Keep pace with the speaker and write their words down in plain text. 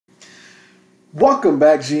Welcome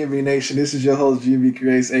back, Gmb Nation. This is your host, Gmb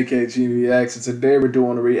Creates, aka Gmb Reacts, and today we're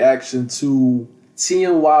doing a reaction to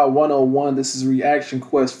TMY 101. This is a reaction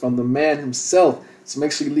quest from the man himself. So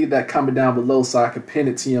make sure you leave that comment down below so I can pin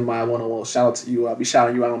it TMY 101. Shout out to you. I'll be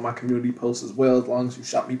shouting you out on my community posts as well, as long as you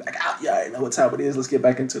shout me back out. Yeah, I know what time it is. Let's get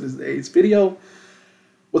back into today's video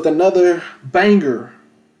with another banger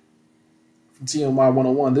from TMY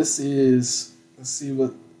 101. This is, let's see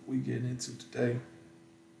what we get into today.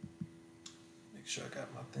 Make sure I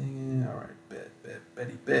got my thing in. All right,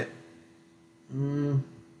 bet.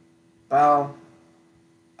 Bow.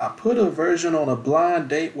 I put a version on a blind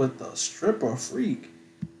date with a stripper freak.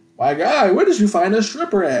 My guy, where did you find a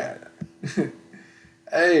stripper at?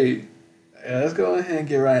 Hey, let's go ahead and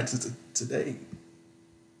get right into today.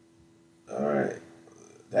 All right.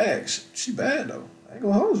 Dang, she bad though. I ain't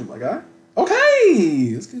gonna hold you, my guy.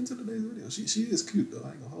 Okay, let's get into today's video. She is cute though. I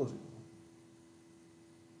ain't gonna hold you.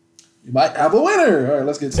 You might have a winner. All right,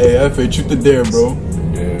 let's get to it. Hey, F.A., truth to dare, bro.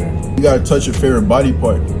 Yeah. You gotta touch your favorite body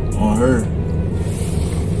part on her.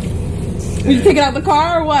 You take it out the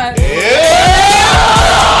car or what? Yeah!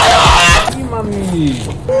 You mommy.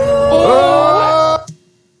 Oh.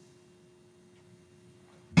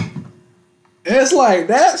 It's like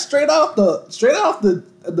that straight out the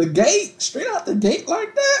gate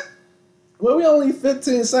like that. Well, we only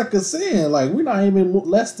 15 seconds in. Like, we're not even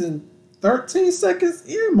less than 13 seconds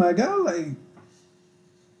in, my guy. Like,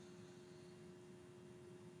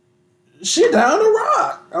 she down to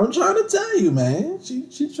rock. I'm trying to tell you, man. She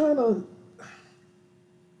trying to.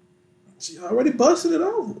 She already busted it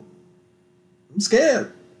over. I'm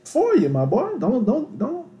scared for you, my boy.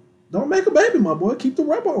 Don't make a baby, my boy. Keep the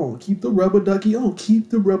rubber on. Keep the rubber ducky on.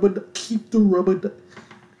 Keep the rubber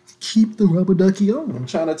ducky on. I'm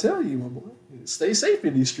trying to tell you, my boy. Stay safe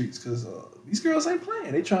in these streets, because these girls ain't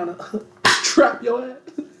playing. They trying to trap your ass,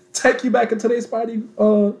 take you back into their spotty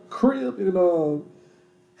crib, and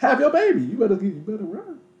have your baby. You better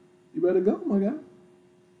run. You better go, my guy.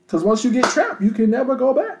 Because once you get trapped, you can never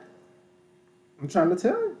go back. I'm trying to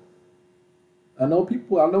tell you. I know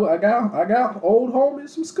people. I got old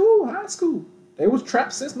homies from school, high school. They was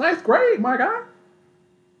trapped since 9th grade, my guy.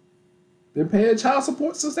 Been paying child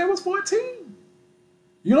support since they was 14.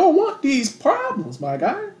 You don't want these problems, my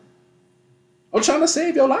guy. I'm trying to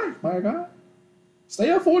save your life, my guy.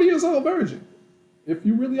 Stay a 40 years old virgin. If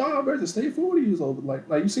you really are a virgin, stay 40 years old. Like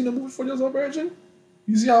you seen the movie 40 Years Old Virgin?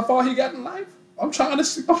 You see how far he got in life? I'm trying to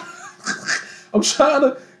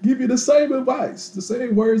give you the same advice, the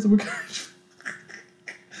same words of encouragement.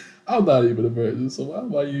 I'm not even a virgin, so why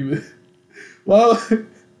am I even?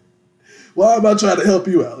 Why am I trying to help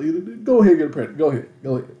you out? Go ahead, get pregnant. Go ahead.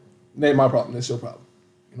 Name my problem. That's your problem.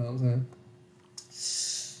 You know what I'm saying?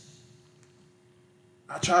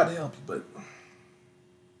 I tried to help you, but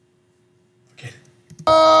forget it.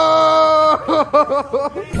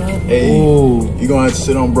 Hey, you gonna have to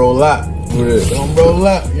sit on bro lap. Sit on bro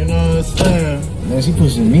lap, you know what I'm saying? Man, she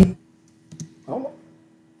pushing me. Hold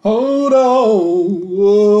on.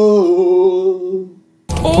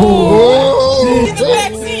 Oh. In the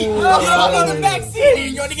back seat. You don't know the back seat.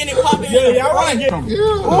 You're gonna get it popping. Yeah, y'all wanna get him.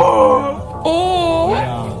 Oh.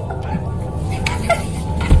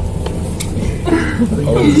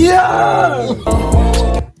 Yeah.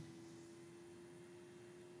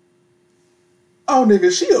 Oh,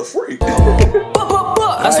 nigga, she a freak. I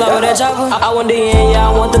slide with that chopper. I want the yen, yeah,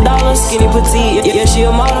 I want the dollars. Skinny petite, yeah, she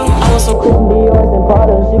a model. I want some Christian Dior's and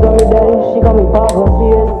Prada. She call me daddy, she call me papa.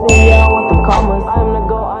 CSC, yeah, I want the commas. I am the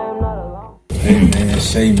go, I am not alone. Hey man,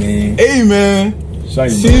 Shay man. Hey man,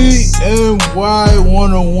 TMY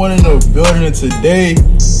 101 in the building, and today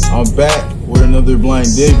I'm back with another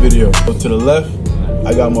blind date video. So to the left,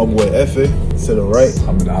 I got my boy F.A. To the right,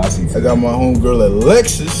 I'm in the hot seat. I got my homegirl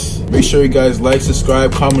Alexis. Make sure you guys like,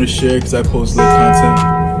 subscribe, comment, and share, because I post lit content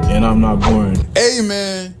and I'm not boring. Hey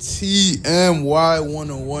man, TMY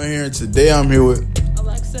 101 here, and today I'm here with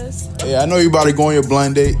Alexis. Hey, I know you about to go on your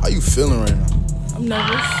blind date. How you feeling right now? I'm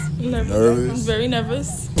nervous. Nervous? I'm very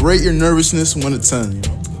nervous. Rate your nervousness 1 to 10, you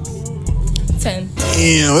know? 10.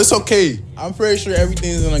 Damn, it's okay. I'm pretty sure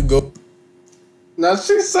everything's gonna go. Now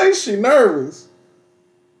she say she nervous,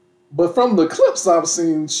 but from the clips I've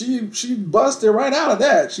seen, she busted right out of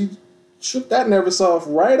that. She shook that nervous off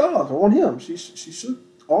right off on him. She shook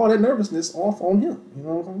all that nervousness off on him. You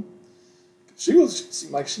know what I'm saying? She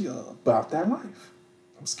seemed like she about that life.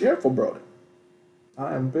 I'm scared for Brody.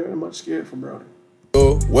 I am very much scared for Brody.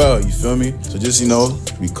 Oh, well, you feel me? So just, you know,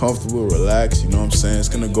 be comfortable, relax, you know what I'm saying? It's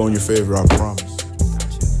gonna go in your favor, I promise.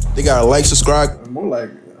 They gotta like, subscribe. More like,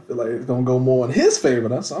 I feel like it's gonna go more in his favor.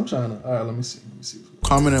 That's what I'm trying to. All right, let me see.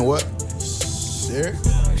 Comment and what? Share.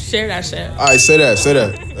 Share that shit. All right, say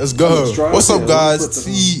that. Let's go. What's up, guys?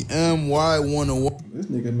 TMY 101. This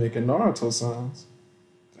nigga making Naruto sounds.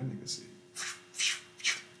 That nigga see.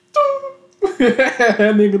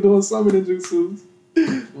 That nigga doing summoning jutsus.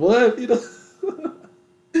 What? You know?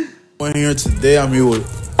 I'm here today. I'm here with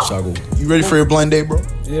Shago. You ready for your blind date, bro?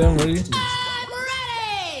 Yeah, I'm ready.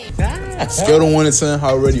 Scale of 1 to 10,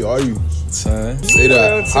 how ready are you? 10. Say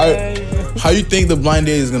that. How you think the blind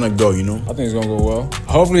date is gonna go, you know? I think it's gonna go well.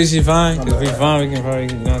 Hopefully she fine. If we fine, we can probably,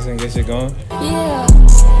 you know what I'm saying, get shit going. Yeah.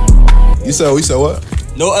 You said what?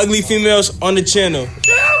 No ugly females on the channel.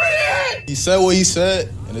 He said what he said,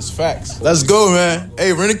 and it's facts. Let's go, man.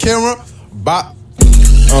 Hey, run the camera. Bop.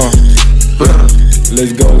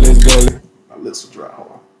 Let's go. My lips are dry. Hold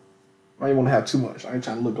on. I ain't want to have too much. I ain't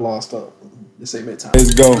trying to look glossed up. This ain't bedtime.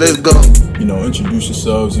 Let's go. You know, introduce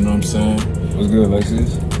yourselves, you know what I'm saying? What's good,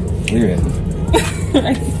 Alexis? Where you at?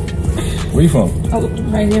 Where you from? Oh,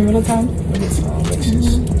 right here, Middletown. Middletown,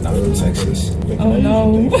 Alexis. Not from Texas. Oh,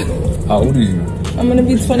 no. How old are you? I'm going to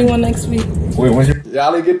be 21 next week. Wait, when's your...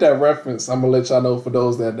 Y'all didn't get that reference. I'm going to let y'all know for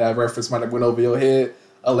those that reference might have went over your head.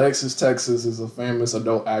 Alexis Texas is a famous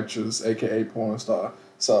adult actress, a.k.a. porn star.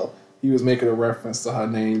 So he was making a reference to her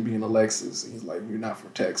name being Alexis. He's like, you're not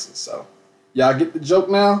from Texas. So y'all get the joke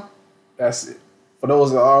now? That's it. For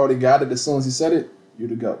those that already got it, as soon as he said it, you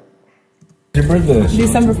to go. Your birthday?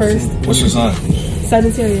 December 1st. What's your sign?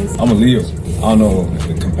 Sagittarius. I'm a Leo. I don't know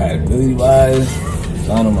the compatibility wise. I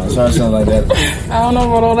don't know my chart sounds like that. I don't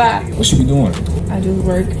know about all that. What you be doing? I do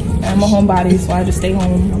work. I'm a homebody, so I just stay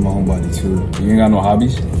home. I'm a homebody too. You ain't got no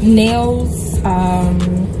hobbies? Nails.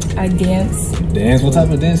 I dance. Dance? What type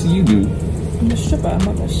of dance do you do? I'm a stripper. I'm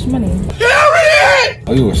about to money.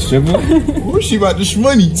 Oh, you a stripper? Where's she about this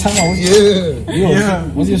money? Tell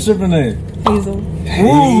me, what's your stripper name? Hazel.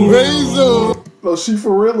 Ooh, Hazel. So she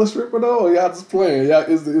for real a stripper though, or y'all just playing? Y'all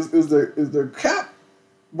is there cap?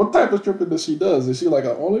 What type of stripper does she does? Is she like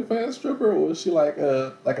an OnlyFans stripper, or is she like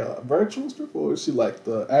a virtual stripper, or is she like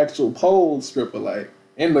the actual pole stripper, like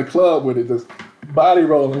in the club with it, just body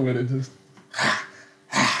rolling with it, just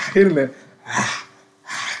hitting that?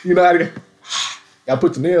 You know how to gotta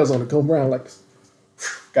put your nails on it, come around like this.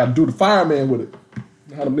 Gotta do the fireman with it.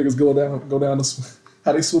 You know how them niggas go down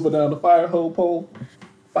how they swoop it down the fire hole pole.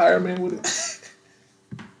 Fireman with it.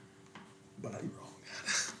 Body roll.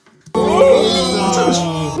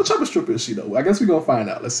 What type of stripper is she though? I guess we gonna find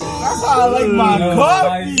out. Let's see. That's how I like my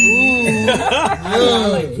coffee. I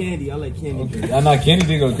like candy. I not candy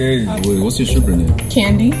thing go crazy. Wait, what's your stripper name?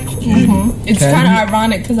 Candy. It's kind of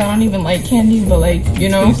ironic because I don't even like candy, but like, you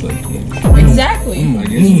know. Tastes like candy. Exactly.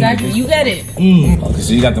 Exactly. You get it. Okay,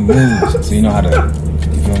 so you got the moves, so you know how to, you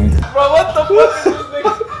feel me? Bro, what the fuck is this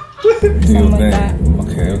nigga? Do your Something like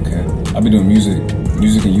thing. Okay. I be doing music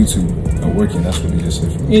and YouTube. I'm working, that's what he just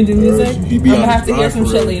said for me. You do music? He I'm be gonna on have to hear his some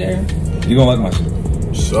grind shit for later. You gonna like my shit?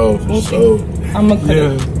 So. I'm gonna cut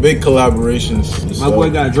it. Big collaborations. My boy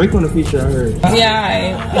got Drake on the feature, I heard.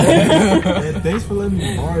 Yeah, Man, thanks for letting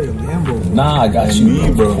me borrow your Lambo. Nah, I got you,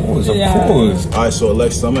 Me, bro. Of course. Alright, so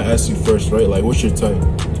Alexa, I'm gonna ask you first, right? Like, what's your type?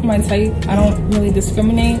 my type. I don't really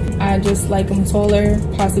discriminate. I just like them taller,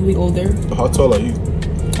 possibly older. How tall are you?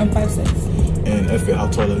 I'm 5'6". And F.A., how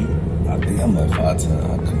tall are you? I think I'm at 5'10".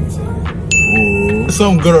 I couldn't say it. Ooh.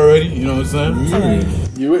 Something good already, you know what I'm saying?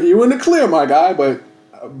 You in the clear, my guy, but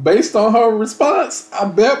based on her response, I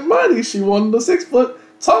bet money she wanted a 6 foot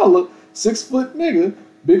taller, 6 foot nigga,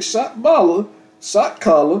 big shot baller, shot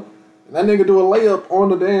caller, and that nigga do a layup on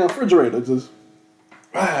the damn refrigerator, just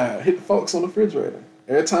hit the folks on the refrigerator.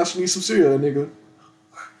 Every time she needs some cereal, that nigga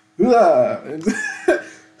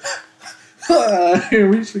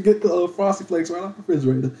and reach to get the Frosty Flakes right off the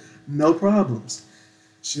refrigerator. No problems.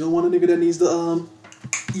 She don't want a nigga that needs the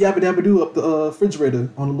yabba dabba do up the refrigerator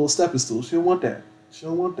on a little stepping stool. She don't want that.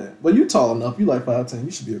 But you tall enough. You like 5'10".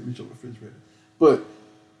 You should be able to reach over the refrigerator. But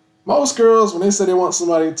most girls, when they say they want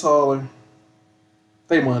somebody taller,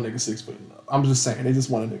 they want a nigga 6 foot up. I'm just saying. They just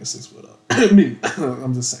want a nigga 6 foot up. Me.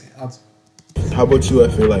 I'm just saying. How about you,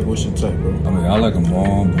 F.A.? Like, what's your type, bro? I mean, I like them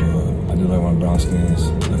all, but I do like my brown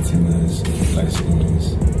skins, Latinas, light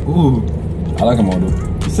skins. Ooh. I like them all,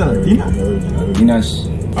 though. You said Latina?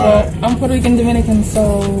 Latinas. Well, I'm Puerto Rican Dominican,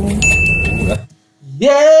 so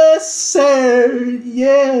yes, sir.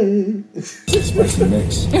 Yeah. Spicy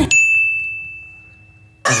mix.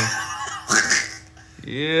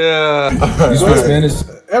 Yeah. You speak Spanish?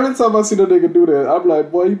 Every time I see the nigga do that, I'm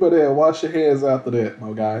like, boy, you better wash your hands after that,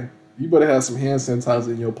 my guy. You better have some hand sanitizer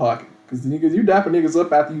in your pocket. Because niggas, you dapping niggas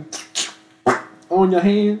up after you on your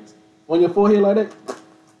hands, on your forehead like that.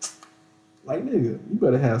 Like, nigga, you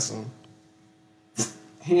better have some.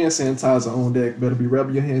 hand sanitizer on deck. Better be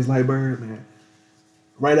rubbing your hands like Birdman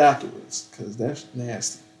right afterwards, cause that's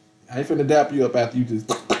nasty. I ain't finna dap you up after you just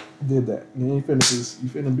did that. You ain't finna you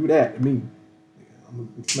finna do that to me. I'm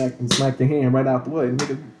gonna smack your hand right out the way.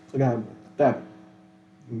 Nigga, look how dap it.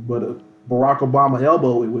 But Barack Obama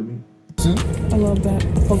elbow it with me. I love that.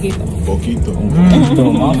 Poquito.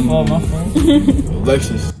 My fault.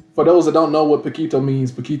 Alexis. For those that don't know what Paquito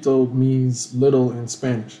means little in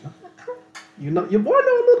Spanish. You know, your boy know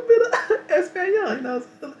a little bit of Espanol, you know,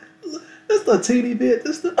 just a teeny bit,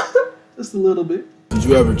 just a little bit. Did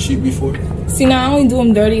you ever cheat before? See, now I only do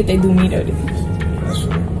them dirty if they do me dirty. That's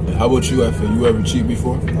right. How about you, Efe? You ever cheat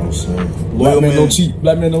before? No, sir. Loyal Black man man. don't cheat.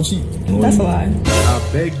 Black man don't cheat. That's a lie. I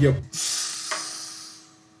beg you.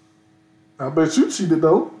 I bet you cheated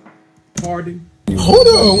though. Party. Hold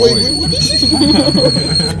on, wait.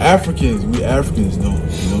 Africans, we Africans don't. You know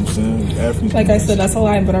what I'm saying? We Africans. Like I said, that's a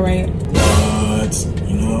lie, but alright.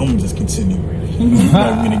 You know, I'm gonna just continue. I'm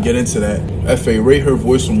not gonna get into that. Efe, rate her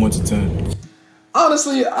voice from 1 to 10.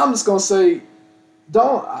 Honestly, I'm just gonna say,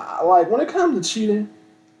 like when it comes to cheating,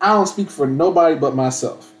 I don't speak for nobody but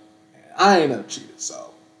myself. I ain't a cheater,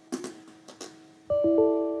 so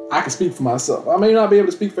I can speak for myself. I may not be able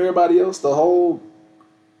to speak for everybody else, the whole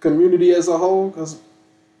community as a whole, because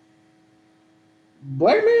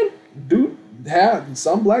black men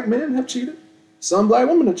some black men have cheated, some black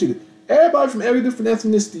women have cheated. Everybody from every different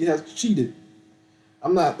ethnicity has cheated.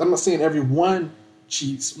 I'm not saying everyone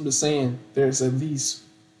cheats. I'm just saying there's at least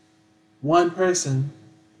one person,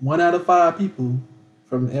 1 out of 5 people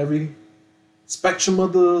from every spectrum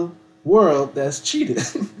of the world that's cheated.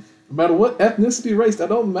 No matter what ethnicity, race, that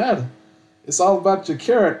don't matter. It's all about your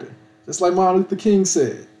character. Just like Martin Luther King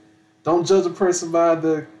said, don't judge a person by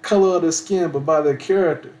the color of their skin, but by their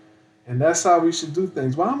character. And that's how we should do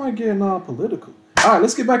things. Why am I getting all political? All right,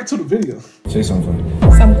 let's get back into the video. Say something.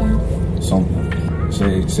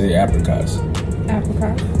 Say apricots.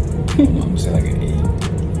 Apricot. I'm gonna say like an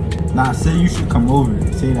 8. Nah, say you should come over.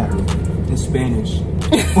 Say that in Spanish.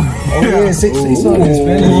 Oh yeah, say something in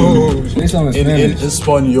Spanish. Say something in In Spanish.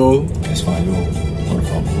 Espanol. Espanol.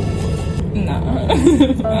 Nah. I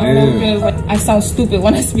don't know, feels like I sound stupid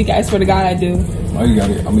when I speak. I swear to God, I do. Oh, you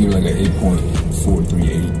got it. I'm gonna give it like an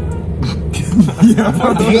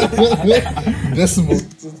 8.438. Decimal.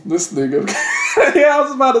 This nigga. Yeah, I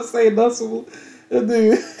was about to say decimal. That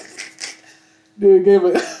nigga gave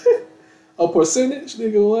it a percentage,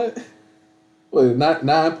 nigga. What,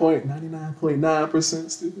 99.99%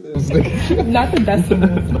 stupid ass nigga. Not the decimal.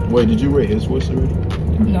 Wait, did you rate his voice already?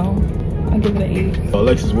 No. I'll give it an 8.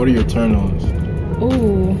 Alexis, what are your turn-ons?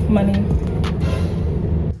 Ooh, money.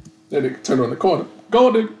 That nigga turned on the corner.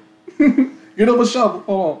 Go, nigga. Get up a shovel.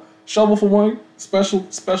 Hold on. Shovel for one.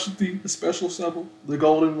 Specialty, a special shovel. The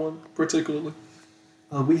golden one, particularly.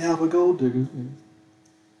 We have a gold digger.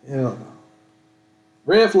 Hell no.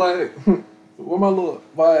 Red flag. Where my lord?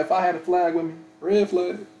 If I had a flag with me, red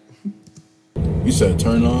flag. You said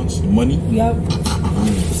turn-ons, money. Yup.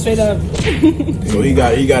 Straight up. So he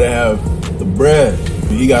gotta have the bread.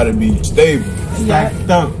 He gotta be stable. Stacked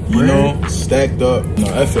up. You know, stacked up. No,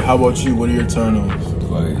 Efe, how about you? What are your turn-ons?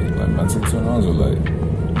 Like mental turn-ons or like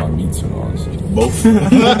my meat turn-ons? Both.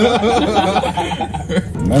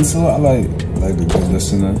 Mental, I like a good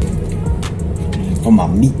listener. For my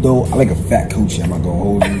meat though, I like a fat coochie. I'm not gonna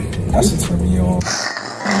hold you. That's a turn me on.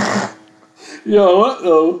 Yo, what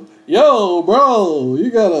though? Yo, bro, you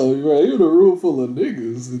in a room full of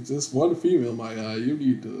niggas and just one female, my guy. You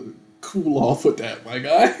need to cool off with that, my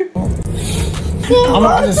guy.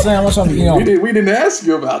 I'm just saying, I'm trying to, you know. We didn't ask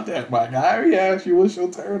you about that, my guy. We asked you what's your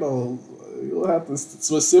turn on. You'll have to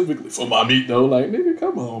specifically for my meat though. Like, nigga,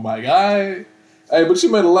 come on, my guy. Hey, but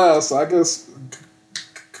you made a laugh, so I guess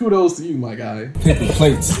kudos to you, my guy. Paper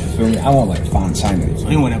plates, feel me? I want like fine china.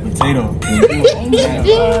 You want that potato.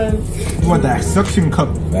 You want that suction cup.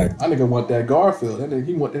 Back. I nigga want that Garfield. That nigga,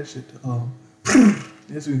 he want that shit to,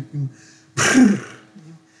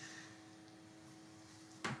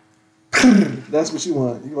 that's what you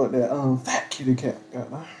want. You want that fat kitty cat.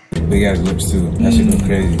 Big ass lips too. That shit go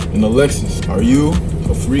crazy. And Alexis, are you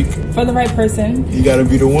a freak? For the right person. You gotta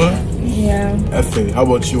be the one? Yeah. Efe, how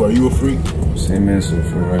about you? Are you a freak? Same answer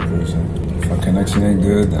for the right person. If our connection ain't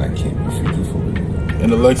good, then I can't be freaky for you.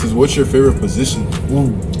 And Alexis, what's your favorite position?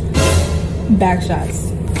 Back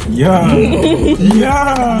shots. Yeah.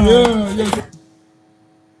 Yeah.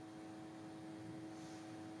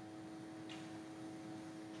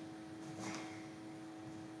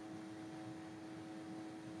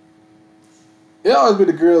 It always be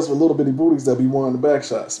the girls with little bitty booties that be wanting the back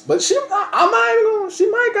shots. But she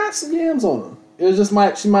might got some yams on her. It just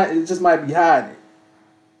might be hiding it.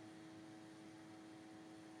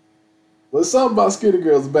 But something about skinny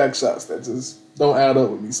girls' back shots that just don't add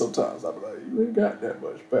up with me sometimes. I be like, you ain't got that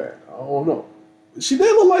much back. I don't know. But she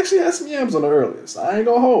did look like she had some yams on her earlier, so I ain't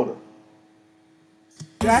gonna hold her.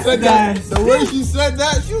 The way she said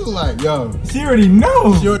that, she was like, yo. She already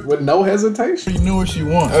knows. With no hesitation. She knew what she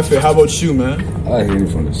wants. F it, how about you, man? I like hitting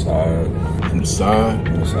from the side. From the side?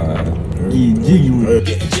 From the side. Getting jiggy with it.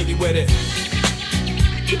 Getting jiggy with it.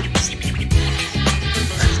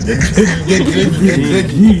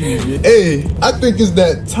 Hey, I think it's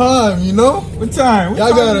that time, you know? What time? What Y'all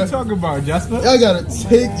time gotta- you talking about, Jasper? Y'all gotta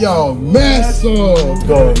take y'all masks off.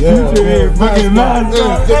 Put your head fucking mask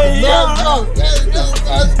on. Hey,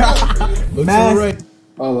 Looks Mask. alright.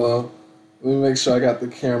 Hold on. Let me make sure I got the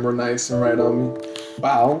camera nice and right on me.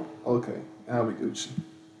 Wow. Okay. Now we Gucci.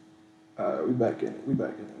 Alright, we back in it. We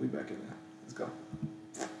back in it. We back in it. Let's go.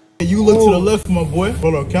 You look to the left, my boy.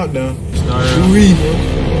 Hold on, countdown. 3,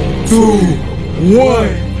 2,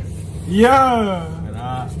 1. Yeah.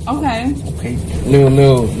 Okay. Okay.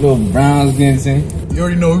 Little Browns getting seen. You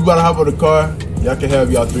already know we about to hop on the car. Y'all can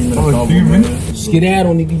have y'all 3 minute combo, 3 man. minutes?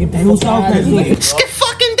 Skedaddle, nigga. Get back outside.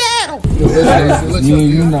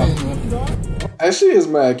 You know. And she is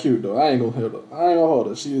mad cute though. I ain't gonna hold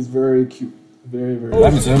her. She is very cute. Very, very Did I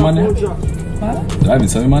even tell you my name? What? Did I even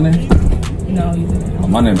tell you my name? No, you didn't. Oh,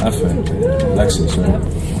 my name FN. Lexus, right?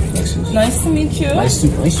 Lexus. Nice to meet you. Nice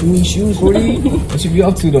to meet you, Shorty. What you be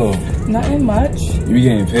up to though? Nothing much. You be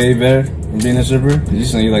getting paid better from being a stripper? Cause you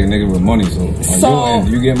sound you like a nigga with money, so on So- your end,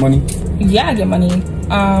 do you get money? Yeah, I get money.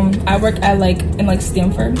 I work at in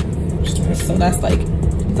Stanford, so that's like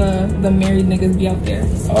the married niggas be out there.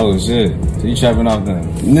 Oh shit. So you trapping out them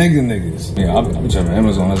niggas. Yeah, I'll be trapping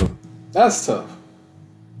Amazon. That's tough.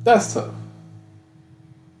 That's tough.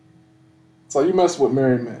 So you mess with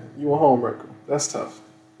married man. You a homewrecker. That's tough.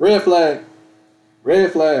 Red flag.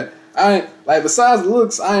 Red flag. I ain't like besides the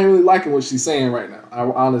looks, I ain't really liking what she's saying right now. I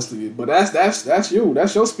honestly, but that's you.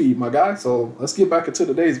 That's your speed, my guy. So let's get back into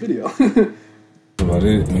today's video. About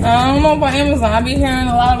it. I don't know about Amazon. I be hearing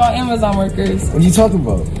a lot about Amazon workers. What you talking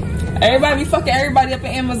about? Everybody be fucking everybody up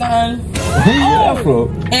at Amazon. Who you get that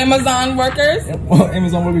from? Amazon workers. What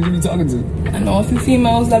Amazon workers you be talking to? I know a few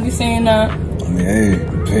females that be saying that. I mean, hey,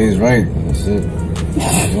 the pay is right. That's it. You know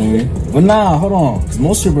what I mean? But nah, hold on. Cause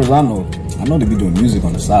most strippers I know they be doing music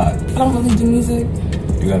on the side. I don't really do music.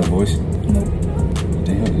 You got a voice? Nope.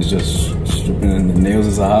 Damn, it's just stripping and the nails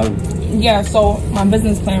is a hobby. Yeah, so my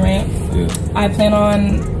business plan, right? Yeah. I plan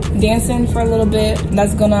on dancing for a little bit.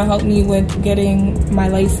 That's gonna help me with getting my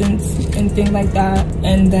license and things like that.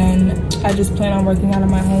 And then I just plan on working out of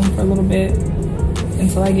my home for a little bit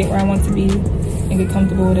until I get where I want to be and get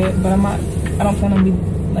comfortable with it. But I don't plan on be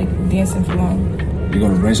like dancing for long. You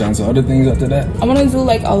gonna branch out into other things after that? I wanna do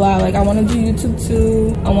like a lot. Like I wanna do YouTube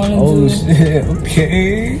too. I wanna Oh do. shit,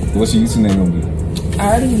 okay. What's your YouTube name gonna be? I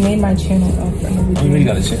already made my channel up and everything. Oh, you already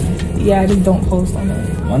got a channel? Yeah, I just don't post on it.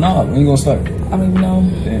 Why not? When you gonna start? I don't even know.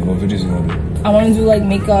 Damn, what videos you gonna do? I want to do like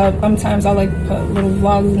makeup. Sometimes I like put little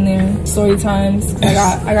vlogs in there, story times. I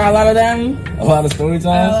got a lot of them. A lot of story I got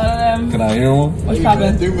a times? lot of them. Can I hear one? What's Hey, man,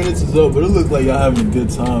 poppin'? 3 minutes is up, but it looks like y'all having a good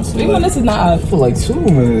time. So 3 minutes is not up. For like 2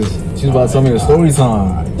 minutes. She's about to tell me a story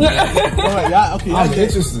time. Alright, y'all, okay, I'm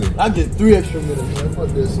interested. I get 3 extra minutes, man. Fuck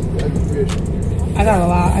this. I get 3 extra minutes. I got a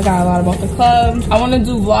lot. I got a lot about the club. I want to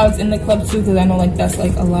do vlogs in the club too because I know like that's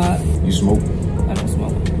like a lot. You smoke? I don't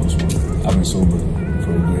smoke. Don't smoke. I've been sober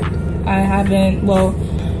for a bit. I haven't. Well,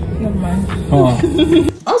 never mind. Huh.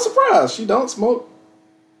 I'm surprised she don't smoke.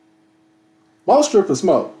 Most strippers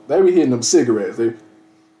smoke. They be hitting them cigarettes. They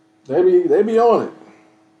be on it.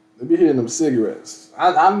 They be hitting them cigarettes.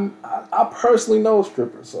 I personally know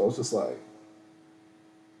strippers, so it's just like.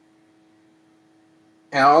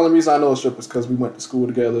 And the only reason I know strippers because we went to school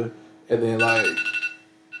together, and then like,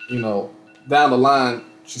 you know, down the line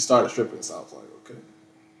she started stripping, so I was like, okay,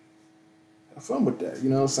 have fun with that. You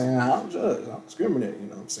know what I'm saying? I don't judge. I don't discriminate. You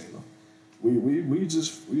know what I'm saying? We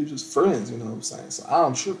just friends. You know what I'm saying? So I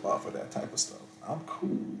don't trip off of that type of stuff. I'm cool.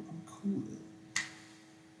 I'm cool.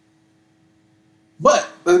 But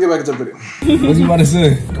let's get back into the video. What you about to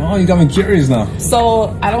say? Come on, you got me curious now.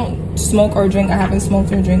 So I don't smoke or drink. I haven't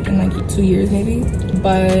smoked or drink in like 2 years maybe.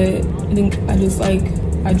 But I think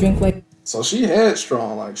I drink like. So she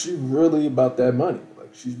headstrong. Like she really about that money. Like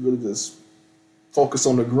she's really just focused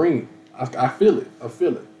on the green. I feel it. I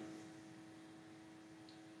feel it.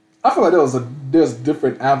 I feel like there's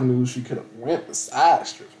different avenues she could have went besides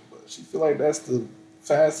stripping, but she feel like that's the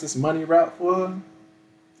fastest money route for her.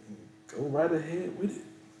 Go right ahead with it.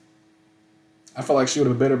 I feel like she would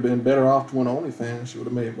have been better off doing OnlyFans. She would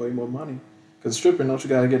have made way more money. Because stripping, don't you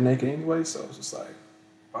gotta get naked anyway? So it's just like,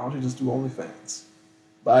 why don't you just do OnlyFans?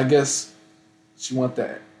 But I guess She want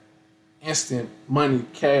that instant money,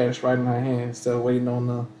 cash right in her hand instead of waiting on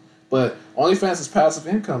the. But OnlyFans is passive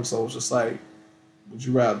income, so it's just like, would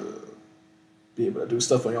you rather be able to do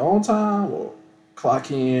stuff on your own time or clock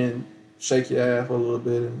in, shake your ass for a little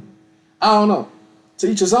bit? And I don't know. To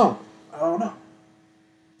each his own. I don't know.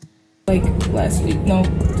 Like last week. No,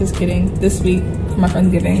 just kidding. This week for my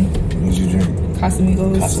Friendsgiving. What did you drink?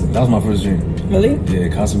 Casamigos. That was my first drink. Really? Yeah,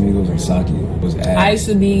 Casamigos and sake. It was ass. I used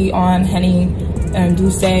to be on Henny and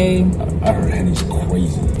Douce. I heard Henny's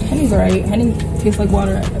crazy. Henny's alright. Henny tastes like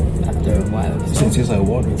water after a while. So. It tastes like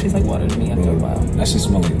water. It tastes like water to me after a while. That shit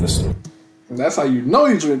smell like lister. And that's how you know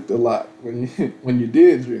you drink a lot when you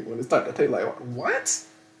did drink. When it started to taste like what?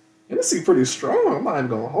 And it seems pretty strong. I'm not even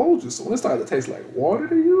gonna hold you. So when it started to taste like water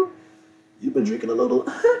to you, you've been drinking a little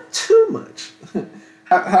too much.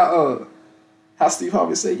 How Steve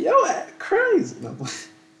Harvey said, "Yo, act crazy." No, hey,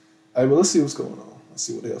 but let's see what's going on. Let's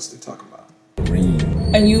see what else they're talking about. Green.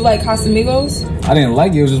 And you like Casamigos? I didn't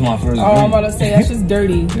like it. It was just my first drink. I'm about to say that's just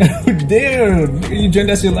dirty. Damn, you drank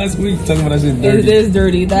that shit last week. Talking about that shit dirty. It is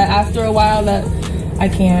dirty. That after a while, that I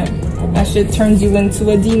can't. That shit turns you into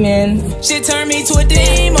a demon. Shit turned me to a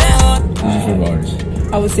demon. Who's your favorite artist?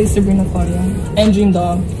 I would say Sabrina Claudio and Dream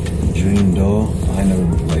Doll. Dream Doll. I never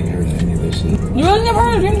like heard of any of this shit. You really never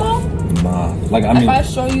heard of Dream Doll? Nah. Like I mean, if I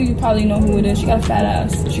show you, you probably know who it is. She got a fat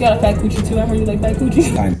ass. She got a fat coochie too. I heard you like fat coochie.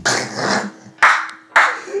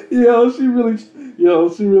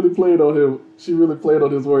 She really played on him. She really played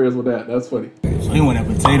on his words with that. That's funny. So you want that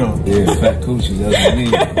potato? Yeah, fat coochie. That's what I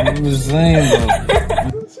mean. I'm just saying though.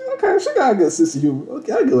 Okay, she got a good sense of humor.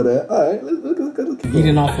 Okay, I go with that. All right, let's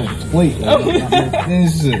eating off of a plate.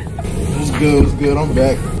 This shit. It's good. I'm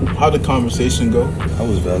back. How'd the conversation go? That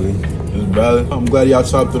was valid. It was valid. I'm glad y'all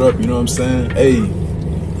chopped it up. You know what I'm saying? Hey,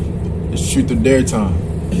 it's truth or dare time.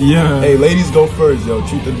 Yeah. Hey, ladies, go first, yo.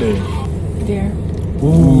 Truth or dare? Dare.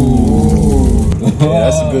 Ooh. Yeah,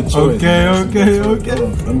 that's a good choice. Okay.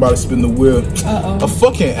 I'm about to spin the wheel. A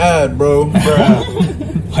fucking ad, bro.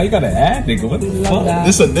 How you got an ad, nigga? What the fuck?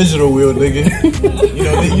 This a digital wheel, nigga.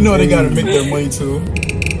 you know they gotta make their money too.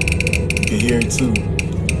 You can hear it too.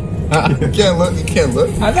 You can't look.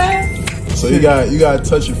 Okay. So you gotta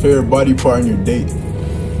touch your favorite body part on your date.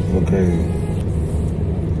 Okay.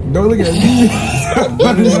 Don't look at me.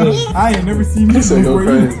 I ain't never seen this before.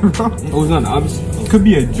 Oh, it's not obvious. It could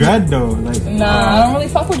be a dread though. Like, nah, I don't really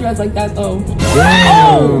fuck with dreads like that though.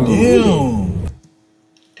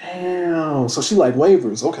 Damn. So she like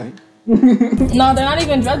waivers. Okay. No, they're not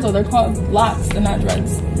even dreads though. They're called locks. They're not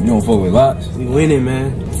dreads. You don't fuck with locks? We winning,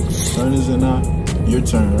 man. Turn is it now? Your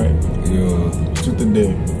turn, right? Yeah. Truth or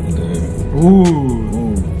dare?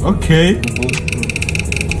 Ooh. Okay.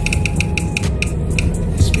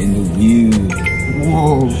 Spin the wheel.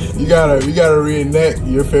 Whoa. You gotta reenact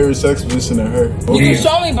your favorite sex position to her. You can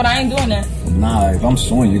show me, but I ain't doing that. Nah, if I'm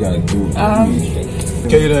showing you, gotta do it.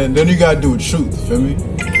 Okay, then you gotta do a truth. Feel me?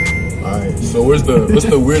 All right. So what's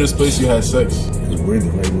the weirdest place you had sex? It's weird,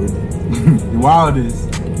 like weird. The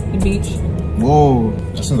wildest. The beach. Whoa.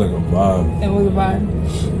 That sounds like a vibe. It was a vibe.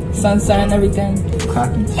 Sunset and everything.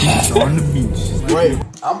 Clapping teeth on the beach. Right.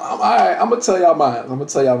 I'm all right. I'm gonna tell y'all mine.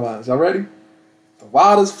 Y'all ready? The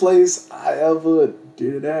wildest place I ever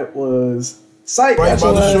did that was Psych. Right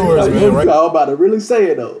by the shores, man. Right. I'm about to really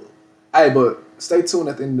say it though. Hey, but stay tuned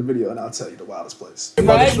at the end of the video and I'll tell you the wildest place.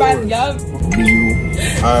 Right by the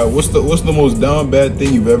Alright, what's the most down bad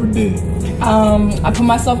thing you've ever did? I put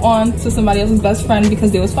myself on to somebody else's best friend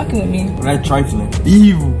because they was fucking with me. That trifling.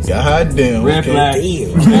 Evil. God damn. Red flag.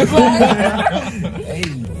 Red flag.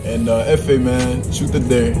 And FA man, truth or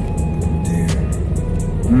dare?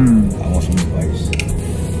 I want some advice.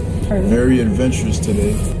 Very adventurous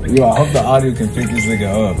today. Yo, I hope the audio can pick this nigga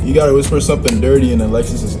up. You gotta whisper something dirty in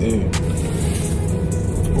Alexis's ear.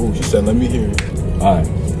 Oh, she said, let me hear it. Alright.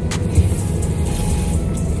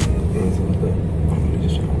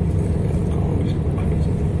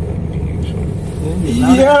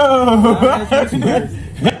 Yo.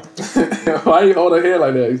 Why you hold her hair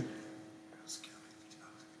like that?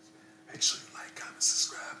 Make sure you like, comment,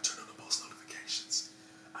 subscribe, turn on the post notifications.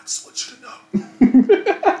 I just want you to know.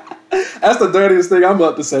 That's the dirtiest thing I'm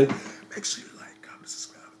about to say. Make sure you like, comment,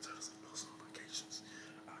 subscribe, and turn on the post notifications.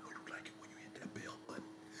 I know you like it when you hit that bell button.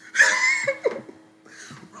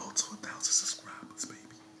 Roll to 1,000 subscribers,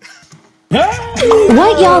 baby.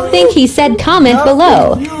 What y'all think he said? Comment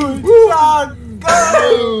below.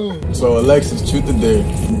 So Alexis, truth or dare?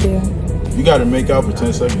 Yeah. You gotta make out for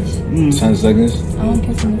 10 seconds. 10 seconds? I don't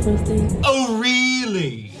kiss on the first date. Oh,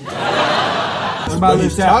 really? But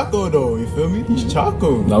he's Chaco though, you feel me? He's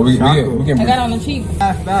Chaco. No, we can I got on the cheek.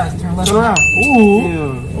 Fast, turn left around. Ooh.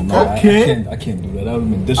 Yeah. Okay. I can't do that. That would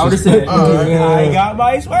have been I would have disrespectful. said, I got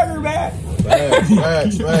my swagger back.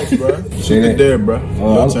 Facts, bro. Say Shoot that. it there, bro.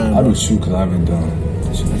 Your turn, I bro. do shoot because I haven't done.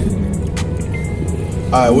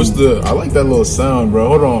 Alright, what's the? I like that little sound, bro.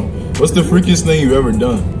 Hold on. What's the freakiest thing you ever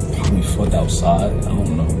done? Probably fucked outside. I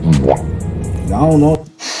don't know. I don't know.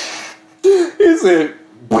 He said,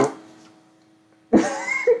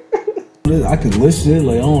 I could list it.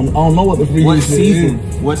 Like I don't know what the freakiest What shit season?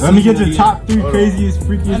 is. Let me get your top 3 craziest,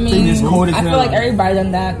 freakiest I things. mean, Coldest I feel like everybody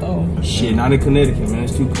done that though. Shit, not in Connecticut, man.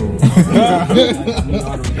 It's too cold. They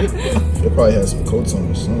probably had some coats on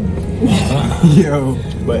or something. Yo.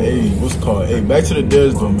 But hey, what's it called? Hey, back to the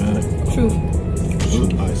dares though, man. True.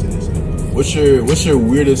 Alright, say this. What's your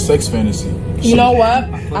weirdest sex fantasy? You know what?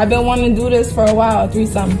 I've been wanting to do this for a while.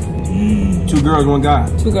 3-some. 2 girls, 1 guy.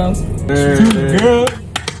 2 girls. 2 girls.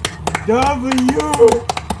 W.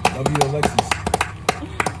 Alexis.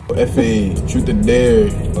 FA, truth or dare.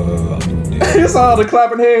 I'll do that. it's all the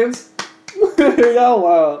clapping hands. Y'all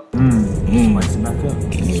wild. Spice it back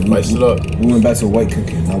up. Spice it up. We went back to white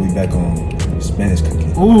cooking. Now we back on Spanish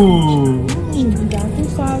cooking. Ooh. Got you,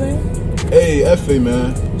 father. Hey, FA,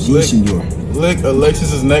 man. Si, senor. Lick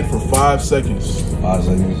Alexis's neck for 5 seconds. 5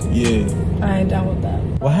 seconds. Yeah. I ain't down with that.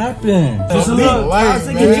 What happened? Just a Be little light, 5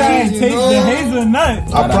 seconds. man. Taste the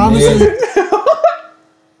hazelnut. I promise you.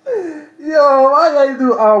 Yo, why y'all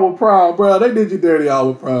do our prom, bro? They did you dirty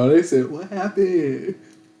our prom. They said, what happened?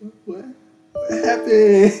 What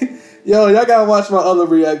happened? Yo, y'all gotta watch my other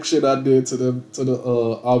reaction I did to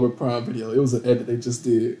the Albert Prime video. It was an edit they just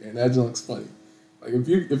did, and that junk's funny. Like if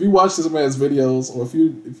you watch this man's videos, or if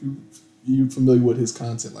you familiar with his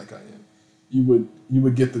content like I am, you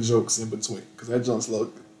would get the jokes in between because that junk's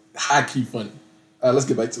look high key funny. All right, let's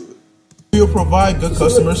get back to it. You'll provide good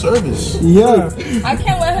customer service. Yeah. I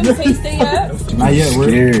can't let him taste it yet. Not yet, we're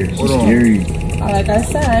Scared. Hold on. Scary. Like I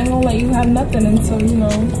said, I ain't gonna let you have nothing until, you know.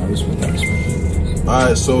 I respect that.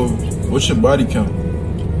 Alright, so what's your body count?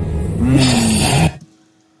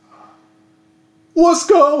 What's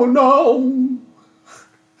going on?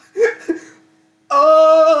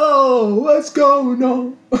 Oh, what's going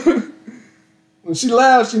on? When she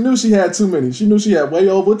laughed, she knew she had too many. She knew she had way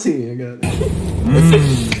over 10.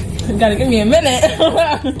 You gotta give me a minute.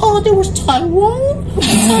 Oh, there was Tyrone?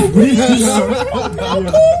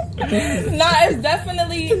 Nah, it's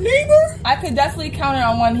definitely the neighbor. I could definitely count it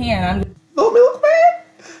on one hand. The milkman,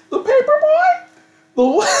 the paper boy, the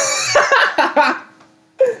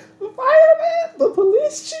fireman, the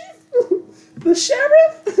police chief, the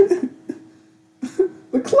sheriff,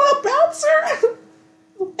 the club bouncer,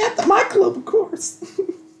 at my club, of course.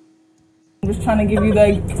 I'm just trying to give you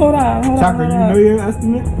like, hold on. Chaka, you know your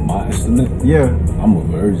estimate? My estimate? Yeah. I'm a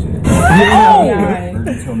virgin. Oh,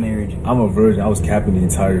 Virgin till marriage. I'm a virgin. I was capping the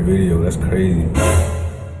entire video. That's crazy.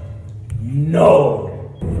 No.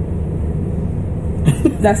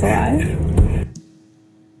 that's a lie.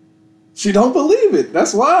 She don't believe it.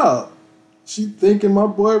 That's wild. She thinking my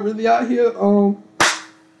boy really out here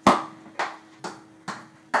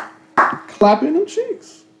clapping them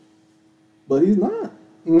cheeks, but he's not.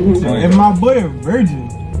 If my boy a virgin,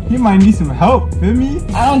 he might need some help, feel me?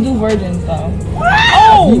 I don't do virgins though.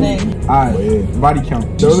 Oh! Alright, body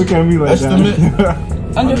count. Don't look at me like that.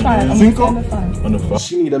 Under 5. I'm Cinco? under 5. Under 5.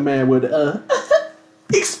 She need a man with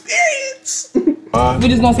experience. We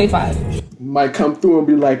just gonna say 5. Might come through and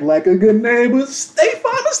be like a good neighbor, stay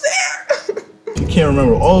farmers there. You can't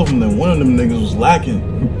remember all of them, then one of them niggas was lacking.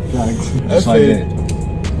 Just like that.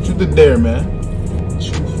 Truth or dare, man.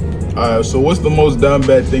 Alright, so what's the most down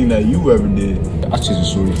bad thing that you ever did? I chased a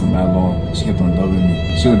shorty for mad long. She kept on dubbing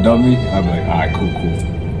me. She would dub me. I'd be like, alright, cool.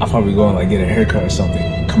 I'll probably go and like get a haircut or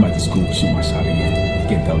something. Come back to school, shoot my shot again.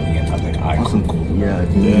 Get dubbed again. I'm like, alright, cool. Yeah.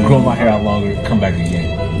 Grow my hair out longer. Come back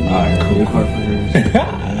again. Alright, cool.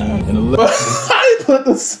 And I put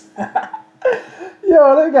this.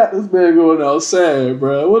 Yo, they got this man going outside,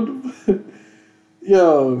 bro. What?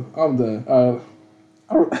 Yo, I'm done.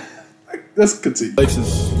 Let's continue.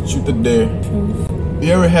 Alexis, truth or dare.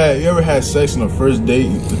 You ever had sex on a first date?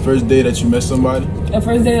 The first day that you met somebody? The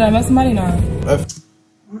first day that I met somebody, nah.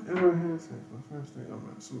 Whatever had sex on the first day I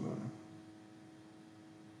met somebody.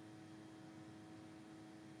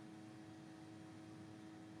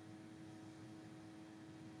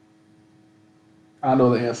 I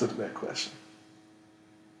know the answer to that question.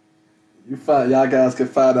 Y'all guys can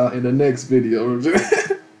find out in the next video.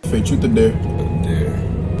 Fake truth or dare?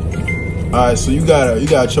 Alright, so you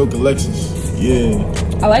gotta choke Alexis. Yeah.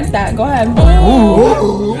 I like that. Go ahead.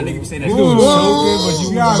 That nigga be saying that dude was so good, but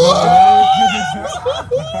you got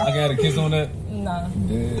I got a kiss on that. Nah.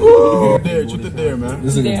 There, truth or dare, man.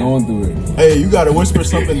 This nigga going through it. Hey, you gotta whisper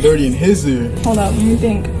something dirty in his ear. Hold up, let me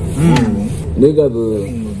think. They got the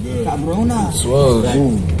Cabrona. swell.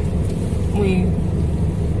 Wait.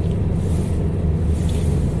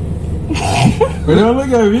 But don't look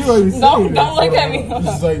at me while you say Don't it. look at me.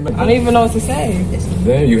 It's like, I don't even know what to say.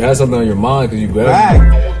 Then you had something on your mind because you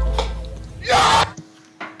grabbed it.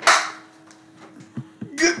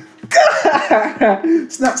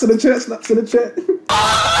 Snaps in the chat, snaps in the chat.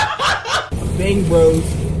 Bang bros.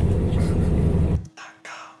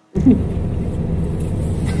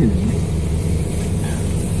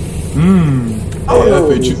 oh,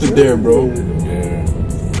 F it, truth or dare, bro. Yeah.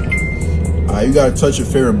 You gotta touch your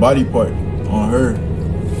favorite body part on her.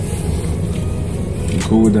 You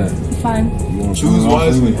cool with that? Fine. Choose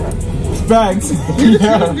wisely. Facts.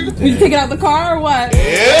 Yeah. We take it out the car or what?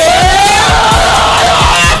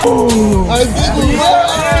 I think we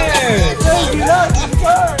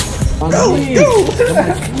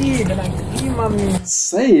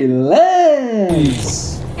Say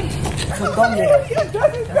less.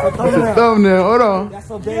 thumbnail. Hold on. That's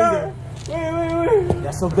a banger. Wait.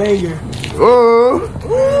 That's a banger.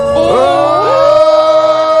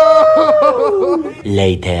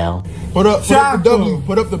 Later. Put up the W.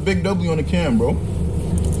 Put up the big W on the cam, bro.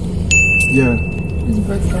 Yeah.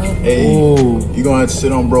 Hey, you gonna have to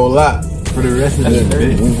sit on bro lap For the rest of the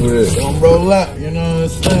day. sit on bro lap. You know what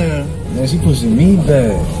I'm saying? Man, she pushing me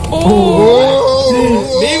back.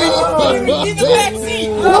 Baby, in the back seat.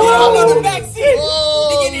 In the back seat.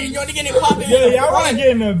 They getting popping. Yeah, y'all wanna get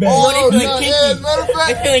in the back. Oh, they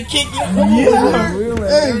feeling kinky. I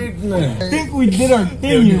think we did our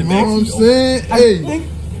thing here, You know what I'm man. saying? I Hey, think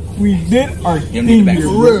we did our thing here. for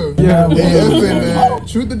real. Yeah, Hey, F it, man.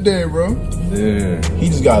 Truth or dare, bro. Yeah. He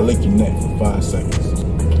just gotta lick your neck for 5 seconds.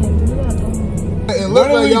 It Why looked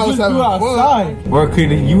don't like we y'all was just having do fun. outside? Or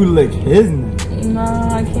could you lick his neck?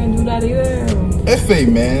 Nah, I can't do that either. F8,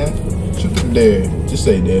 man. Truth or dare. Just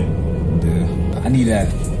say dare. I need that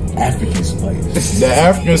African spice. The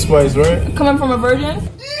African spice, right? Coming from a virgin?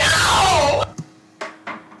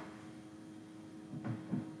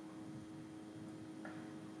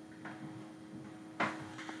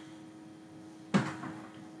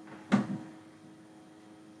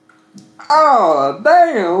 Oh,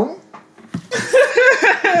 damn.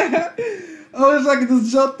 I wish I could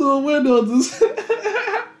just jump through a window. Just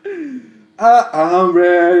I'm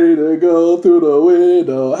ready to go through the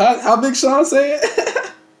window. How Big Sean say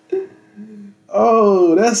it?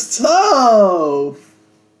 Oh, that's tough.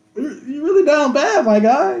 You're really down bad, my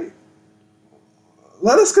guy.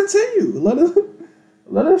 Let us continue. Let us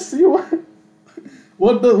see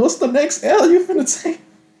what's the next L you finna take.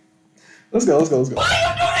 Let's go. Why you doing that?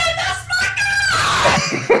 That's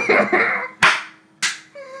my guy.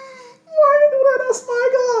 Why you do that? That's my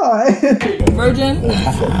guy. Virgin?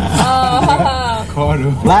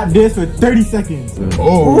 Carter. Lap dance for 30 seconds.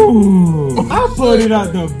 Oh. Ooh. I put it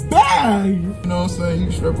out the bag. You know what I'm saying?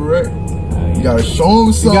 You strip right. You gotta show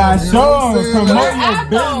him something. You gotta show him. Promote Where's your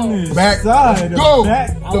Apple? business. Back. Side, Go. the back.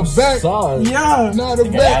 The back. Yeah. Not the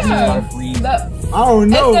back, man. I don't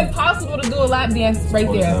know. It's impossible to do a lap dance right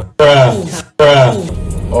there.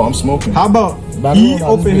 Oh, I'm smoking. How about he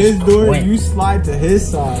open his door, you slide to his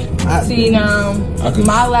side. See now,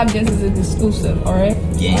 my lap dance is exclusive, alright?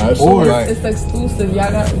 Or It's exclusive. Y'all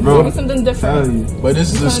got Bro, give me something different. But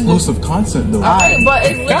this is exclusive content, though. Alright, but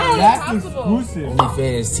it's literally that's impossible. exclusive.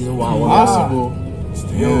 Fans TMY. Possible.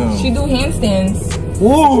 Damn. She do handstands.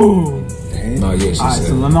 Ooh. No, yeah, she Alright, so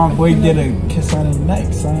said. let my boy get a kiss on the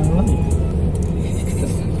neck, son.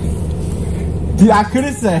 Dude, I could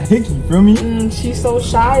have said hickey, feel me? She's so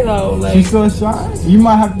shy though. Like She's so shy. You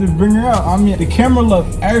might have to bring her out. I mean, the camera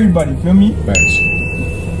loves everybody, feel me? Facts.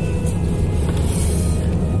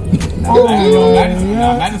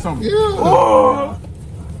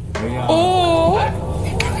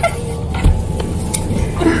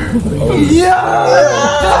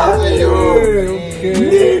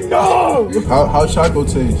 How chocolate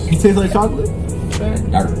taste? He tastes like chocolate?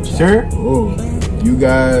 Sure. Oh, you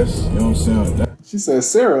guys, you know what I'm saying? Like that. She said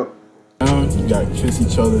syrup. You gotta kiss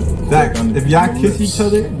each other. That, if y'all kiss each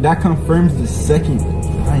other, that confirms the second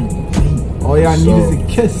night. All y'all need is a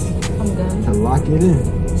kiss I'm done. to lock it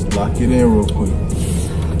in. Let's lock it in real quick.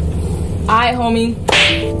 Alright, homie.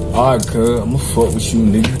 Alright, cuz, I'ma fuck with you,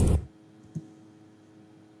 nigga.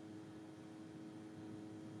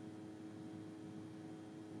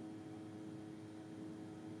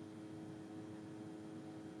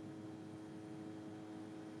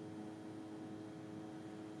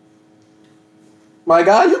 My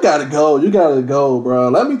guy, you gotta go. You gotta go, bro.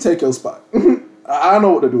 Let me take your spot. I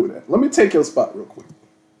know what to do with that. Let me take your spot real quick.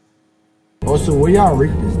 Also, where y'all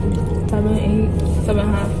rate this thing? 7, 8,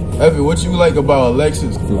 7.5. Evan, what you like about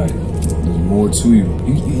Alexis? I feel like there's more to you.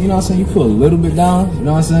 You know what I'm saying? You feel a little bit down. You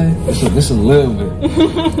know what I'm saying? Just a little bit.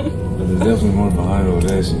 But there's definitely more behind all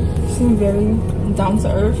that shit. She's very down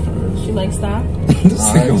to earth. She likes that. I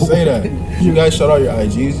didn't say that. You guys shut out your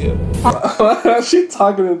IGs yet? She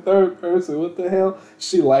talking in third person. What the hell?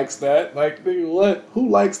 She likes that. Like, nigga, what? Who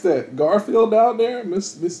likes that? Garfield down there?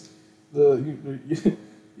 Miss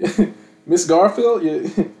Garfield? Yeah.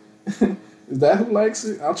 Is that who likes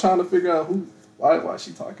it? I'm trying to figure out why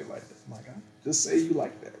she talking like that. My God. Just say you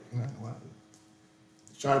like that. Why?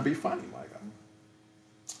 Trying to be funny, my God.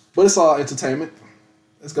 But it's all entertainment.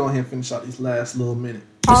 Let's go ahead and finish out these last little minute.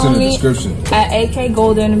 It's in the description. At AK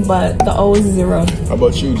Golden, but the O is 0. How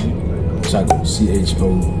about you, G? Chocolate.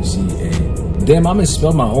 CHOCA. Damn, I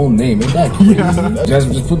misspelled my own name. Ain't that crazy?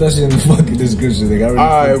 Just put that shit in the fucking description. Like,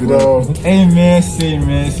 alright, bro. Hey, man,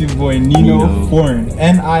 it's your boy Nino Foreign.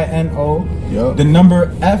 NINO. Yep. The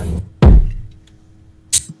number F.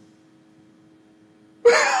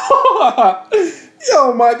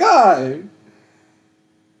 Yo, my guy.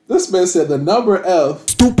 This man said the number F.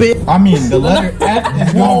 Stupid. I mean, the letter F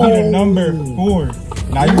is gonna be the number 4.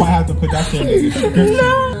 Now you might have to put that shit in the description.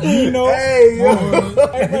 You know? Hey, yo.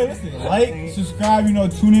 Hey, man, listen. Like, subscribe,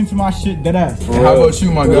 tune into my shit, deadass. How about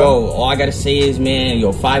you, my guy? Yo, all I gotta say is, man,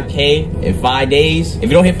 yo, 5K in 5 days. If you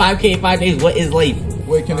don't hit 5K in 5 days, what is late?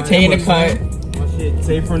 Wait, can the K in the cut. My shit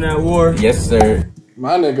safe from that war. Yes, sir.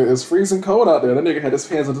 My nigga, it's freezing cold out there. That nigga had his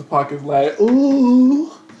hands in his pockets like,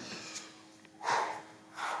 ooh.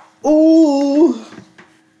 Ooh.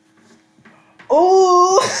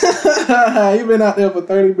 Ooh. He been out there for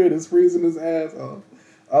 30 minutes freezing his ass off.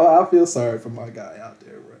 Oh, I feel sorry for my guy out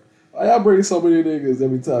there, bro. Why y'all bring so many niggas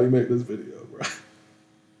every time you make this video, bro?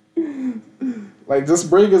 Like, just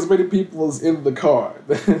bring as many people as in the car.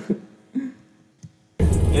 In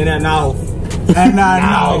and out. And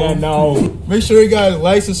now. Make sure you guys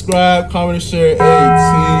like, subscribe, comment, and share.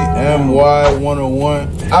 TMY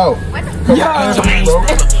 101 out.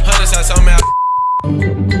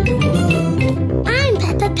 I'm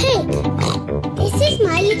Peppa Pig. This is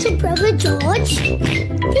my little brother George.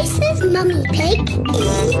 This is Mummy Pig.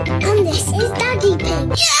 And this is Daddy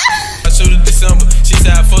Pig.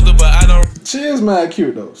 She is mad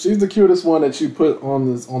cute though. She's the cutest one that you put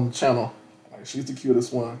on the channel. Like, she's the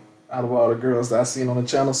cutest one out of all the girls that I've seen on the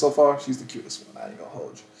channel so far. She's the cutest one. I ain't gonna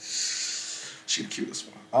hold you. She's the cutest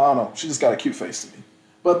one. I don't know. She just got a cute face to me.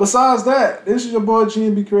 But besides that, this is your boy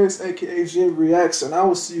Gmb Reacts, aka Gmb Reacts, and I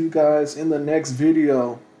will see you guys in the next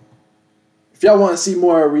video. If y'all want to see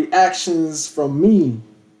more reactions from me,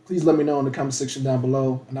 please let me know in the comment section down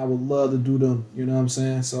below, and I would love to do them. You know what I'm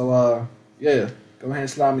saying? So yeah, go ahead and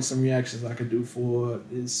slide me some reactions I could do for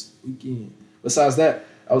this weekend. Besides that,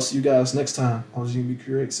 I will see you guys next time on Gmb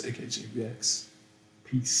Reacts, aka Gmb Reacts.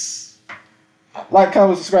 Peace. Like,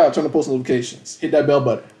 comment, subscribe, turn on post notifications, hit that bell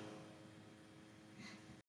button.